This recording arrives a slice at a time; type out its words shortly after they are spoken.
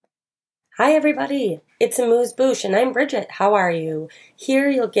Hi, everybody. It's Amuse Bouche, and I'm Bridget. How are you? Here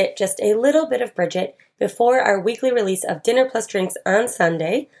you'll get just a little bit of Bridget before our weekly release of Dinner Plus Drinks on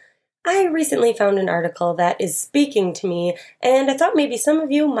Sunday. I recently found an article that is speaking to me, and I thought maybe some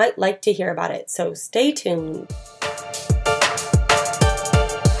of you might like to hear about it, so stay tuned.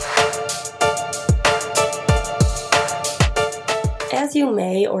 As you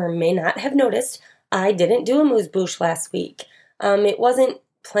may or may not have noticed, I didn't do Amuse Bouche last week. It wasn't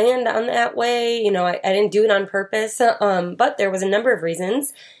planned on that way. I didn't do it on purpose, but there was a number of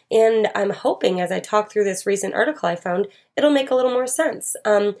reasons, and I'm hoping as I talk through this recent article I found, it'll make a little more sense.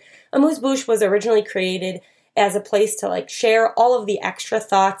 Amuse Bouche was originally created as a place to share all of the extra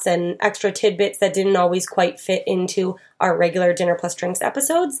thoughts and extra tidbits that didn't always quite fit into our regular Dinner Plus Drinks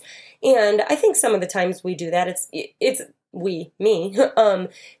episodes. And I think some of the times we do that, it's me,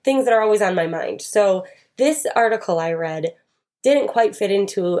 things that are always on my mind. So this article I read didn't quite fit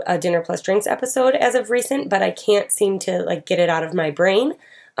into a Dinner Plus Drinks episode as of recent, but I can't seem to get it out of my brain.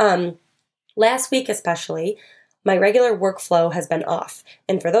 Last week especially, my regular workflow has been off.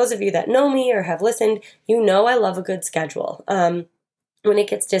 And for those of you that know me or have listened, you know I love a good schedule. When it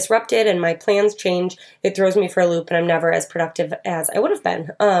gets disrupted and my plans change, it throws me for a loop and I'm never as productive as I would have been.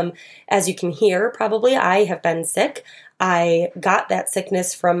 As you can hear, probably, I have been sick. I got that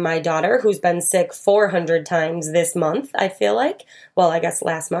sickness from my daughter, who's been sick 400 times this month, I feel like. Well, I guess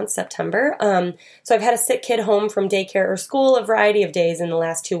last month, September. So I've had a sick kid home from daycare or school a variety of days in the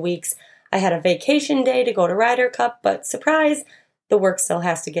last 2 weeks. I had a vacation day to go to Ryder Cup, but surprise, the work still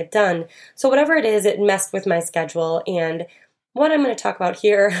has to get done. So whatever it is, it messed with my schedule, and what I'm going to talk about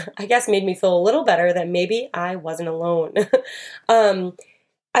here, I guess, made me feel a little better that maybe I wasn't alone.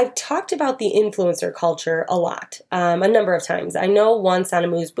 I've talked about the influencer culture a lot, a number of times. I know once on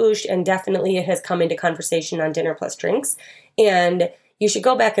Amuse Bouche, and definitely it has come into conversation on Dinner Plus Drinks. And you should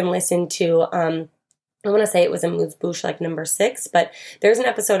go back and listen to, I want to say it was Amuse Bouche number 6, but there's an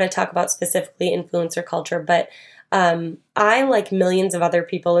episode I talk about specifically influencer culture. But I, like millions of other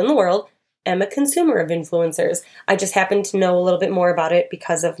people in the world, am a consumer of influencers. I just happen to know a little bit more about it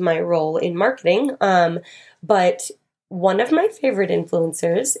because of my role in marketing. But one of my favorite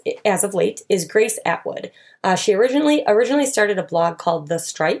influencers, as of late, is Grace Atwood. She originally started a blog called The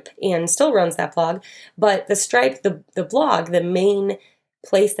Stripe and still runs that blog. But The Stripe, the blog, the main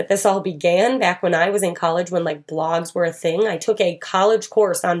place that this all began back when I was in college, when blogs were a thing. I took a college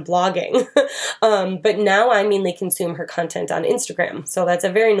course on blogging, but now I mainly consume her content on Instagram. So that's a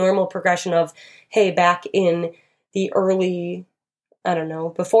very normal progression of, hey, back in the early, I don't know,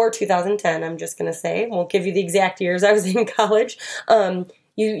 before 2010, I'm just going to say, won't give you the exact years I was in college.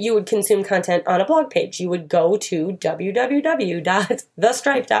 You would consume content on a blog page. You would go to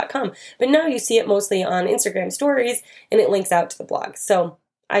www.thestripe.com. But now you see it mostly on Instagram stories, and it links out to the blog. So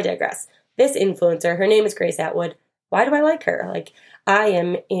I digress. This influencer, her name is Grace Atwood. Why do I like her? I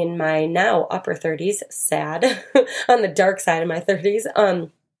am in my now upper 30s, sad, on the dark side of my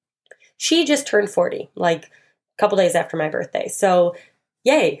 30s. She just turned 40, a couple days after my birthday. So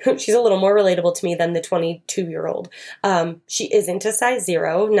yay, she's a little more relatable to me than the 22-year-old. She isn't a size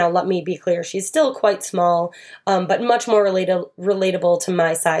 0. Now, let me be clear. She's still quite small, but much more relatable to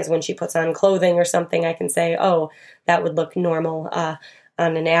my size. When she puts on clothing or something, I can say, oh, that would look normal on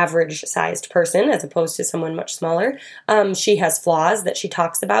an average-sized person as opposed to someone much smaller. She has flaws that she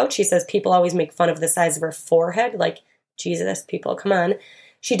talks about. She says people always make fun of the size of her forehead. Jesus, people, come on.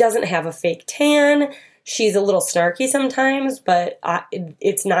 She doesn't have a fake tan. She's a little snarky sometimes, but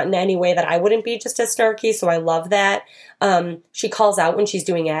it's not in any way that I wouldn't be just as snarky, so I love that. She calls out when she's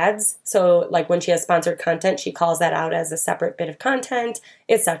doing ads, so when she has sponsored content, she calls that out as a separate bit of content,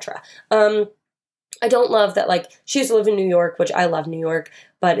 etc. I don't love that, she used to live in New York, which I love New York,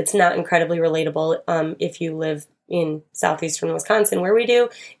 but it's not incredibly relatable if you live in southeastern Wisconsin, where we do.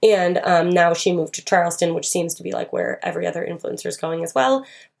 And now she moved to Charleston, which seems to be where every other influencer is going as well.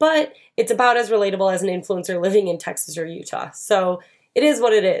 But it's about as relatable as an influencer living in Texas or Utah. So it is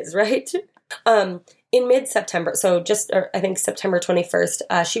what it is, right? In mid-September, I think September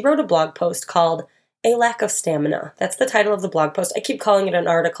 21st, she wrote a blog post called A Lack of Stamina. That's the title of the blog post. I keep calling it an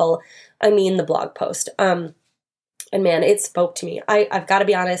article. I mean the blog post. And man, it spoke to me. I've got to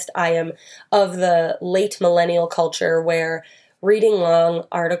be honest, I am of the late millennial culture where reading long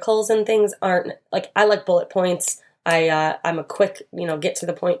articles and things aren't, I like bullet points. I'm a quick, get to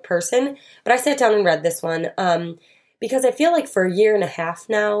the point person. But I sat down and read this one because I feel for a year and a half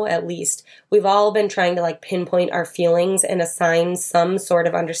now, at least, we've all been trying to pinpoint our feelings and assign some sort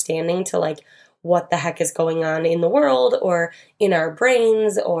of understanding to what the heck is going on in the world or in our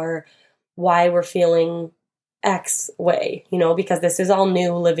brains or why we're feeling X way, because this is all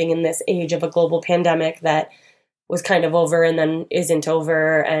new, living in this age of a global pandemic that was kind of over and then isn't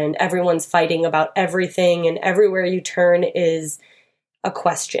over, and everyone's fighting about everything, and everywhere you turn is a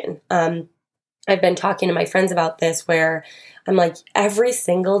question. I've been talking to my friends about this, where I'm like, every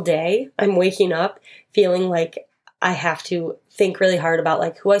single day I'm waking up feeling like I have to think really hard about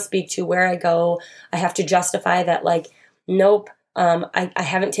like who I speak to, where I go. I have to justify that, like, nope, I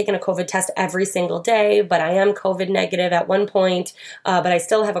haven't taken a COVID test every single day, but I am COVID negative at one point, but I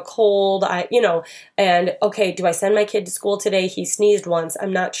still have a cold, and okay, do I send my kid to school today? He sneezed once.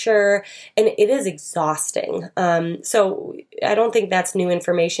 I'm not sure. And it is exhausting. So I don't think that's new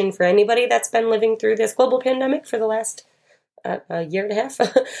information for anybody that's been living through this global pandemic for the last a year and a half.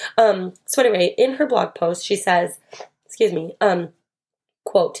 So anyway, in her blog post, she says,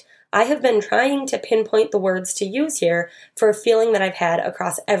 quote, "I have been trying to pinpoint the words to use here for a feeling that I've had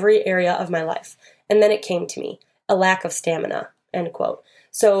across every area of my life. And then it came to me, a lack of stamina," end quote.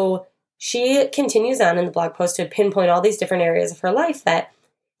 So she continues on in the blog post to pinpoint all these different areas of her life that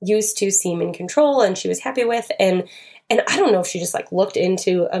used to seem in control and she was happy with. And I don't know if she just like looked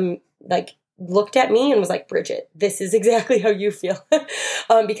at me and was like, "Bridget, this is exactly how you feel."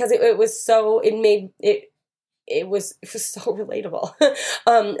 Because it was so so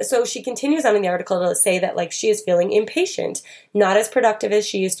relatable. So she continues on in the article to say that like she is feeling impatient, not as productive as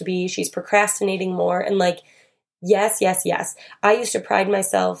she used to be. She's procrastinating more. And like, yes. I used to pride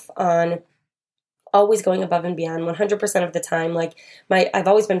myself on always going above and beyond 100% of the time. Like I've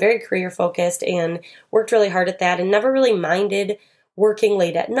always been very career focused and worked really hard at that and never really minded working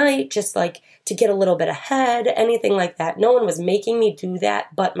late at night, just like to get a little bit ahead, anything like that. No one was making me do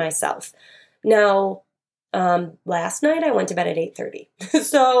that but myself. Now, last night I went to bed at 8:30.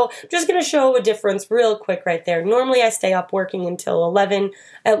 So I'm just going to show a difference real quick right there. Normally I stay up working until 11,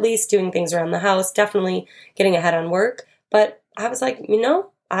 at least doing things around the house, definitely getting ahead on work. But I was like,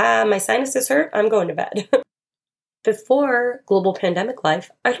 my sinuses hurt. I'm going to bed. Before global pandemic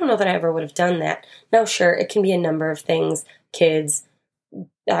life, I don't know that I ever would have done that. Now, sure, it can be a number of things, kids,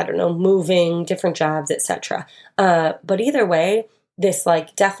 I don't know, moving, different jobs, etc. But either way, this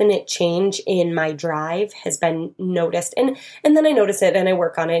like definite change in my drive has been noticed. And then I notice it and I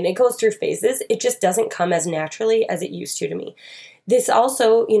work on it and it goes through phases. It just doesn't come as naturally as it used to me. This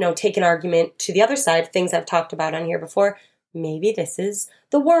also, take an argument to the other side, things I've talked about on here before. Maybe this is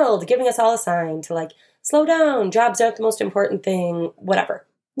the world giving us all a sign to like, slow down, jobs aren't the most important thing, whatever.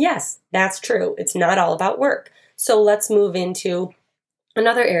 Yes, that's true. It's not all about work. So let's move into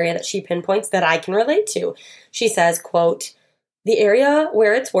another area that she pinpoints that I can relate to. She says, quote, "The area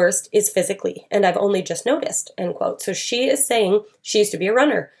where it's worst is physically, and I've only just noticed," end quote. So she is saying she used to be a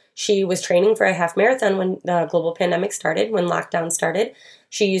runner. She was training for a half marathon when the global pandemic started, when lockdown started.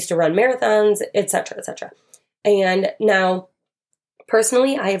 She used to run marathons, etc., etc. And now,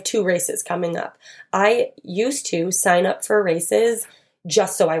 personally, I have 2 races coming up. I used to sign up for races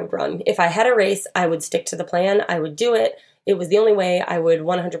just so I would run. If I had a race, I would stick to the plan. I would do it. It was the only way I would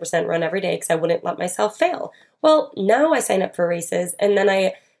 100% run every day because I wouldn't let myself fail. Well, now I sign up for races and then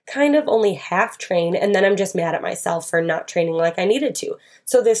I kind of only half train and then I'm just mad at myself for not training like I needed to.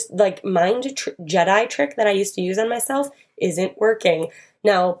 So this like Jedi trick that I used to use on myself isn't working.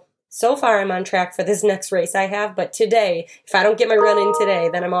 Now, so far I'm on track for this next race I have, but today, if I don't get my run in today,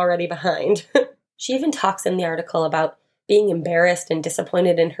 then I'm already behind. She even talks in the article about being embarrassed and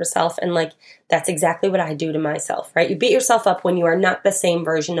disappointed in herself. And like, that's exactly what I do to myself, right? You beat yourself up when you are not the same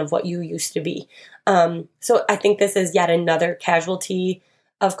version of what you used to be. So I think this is yet another casualty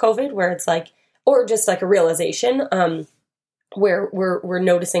of COVID where it's like, or just like a realization, where we're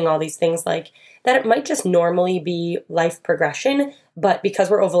noticing all these things like that it might just normally be life progression, but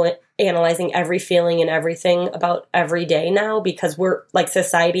because we're over analyzing every feeling and everything about every day now, because we're like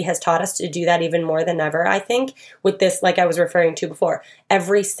society has taught us to do that even more than ever, I think, with this, like I was referring to before,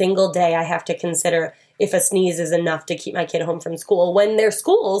 every single day I have to consider if a sneeze is enough to keep my kid home from school when their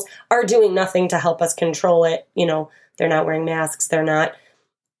schools are doing nothing to help us control it. They're not wearing masks.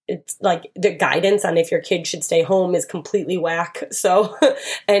 It's like the guidance on if your kid should stay home is completely whack. So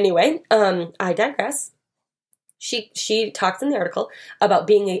anyway, I digress. She talks in the article about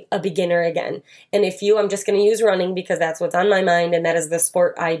being a beginner again. And I'm just going to use running because that's what's on my mind and that is the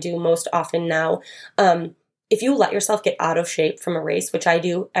sport I do most often now. If you let yourself get out of shape from a race, which I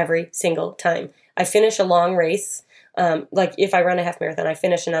do every single time, I finish a long race. Like if I run a half marathon, I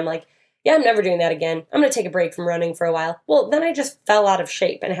finish and I'm like, yeah, I'm never doing that again. I'm going to take a break from running for a while. Well, then I just fell out of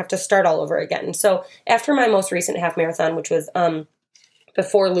shape and have to start all over again. So after my most recent half marathon, which was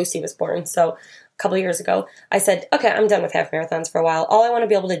before Lucy was born, so couple years ago, I said, okay, I'm done with half marathons for a while. All I want to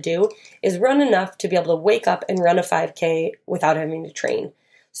be able to do is run enough to be able to wake up and run a 5K without having to train.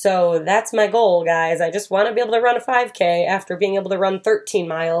 So that's my goal, guys. I just want to be able to run a 5K after being able to run 13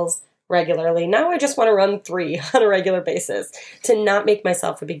 miles regularly. Now I just want to run 3 on a regular basis to not make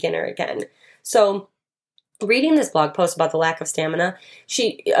myself a beginner again. So reading this blog post about the lack of stamina,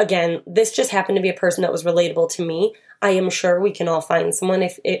 this just happened to be a person that was relatable to me. I am sure we can all find someone.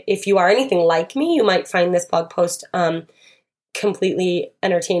 If you are anything like me, you might find this blog post completely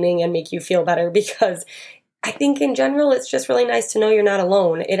entertaining and make you feel better, because I think in general, it's just really nice to know you're not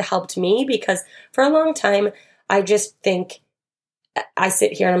alone. It helped me because for a long time, I just think I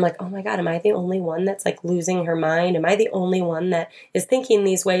sit here and I'm like, oh my God, am I the only one that's like losing her mind? Am I the only one that is thinking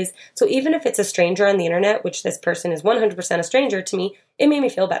these ways? So even if it's a stranger on the internet, which this person is 100% a stranger to me, it made me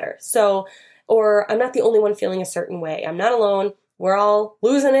feel better. So, or I'm not the only one feeling a certain way. I'm not alone. We're all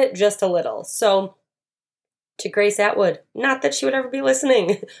losing it just a little. So to Grace Atwood, not that she would ever be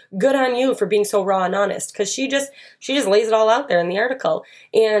listening. Good on you for being so raw and honest, because she just lays it all out there in the article.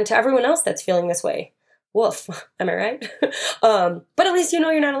 And to everyone else that's feeling this way, woof, am I right? But at least you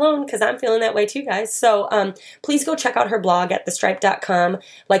know you're not alone, because I'm feeling that way too, guys. So please go check out her blog at thestripe.com,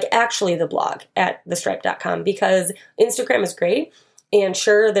 like actually the blog at thestripe.com, because Instagram is great. And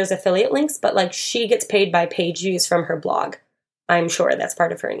sure, there's affiliate links, but like she gets paid by page views from her blog. I'm sure that's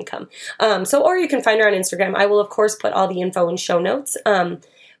part of her income. Or you can find her on Instagram. I will, of course, put all the info in show notes.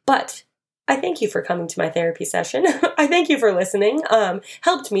 But I thank you for coming to my therapy session. I thank you for listening.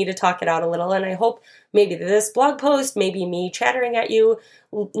 Helped me to talk it out a little. And I hope maybe this blog post, maybe me chattering at you,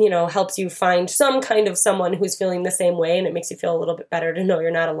 helps you find some kind of someone who's feeling the same way. And it makes you feel a little bit better to know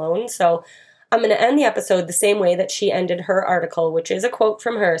you're not alone. So I'm going to end the episode the same way that she ended her article, which is a quote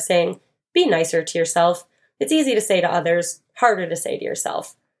from her saying, "Be nicer to yourself. It's easy to say to others, harder to say to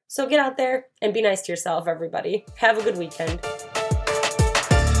yourself. So get out there and be nice to yourself, everybody. Have a good weekend."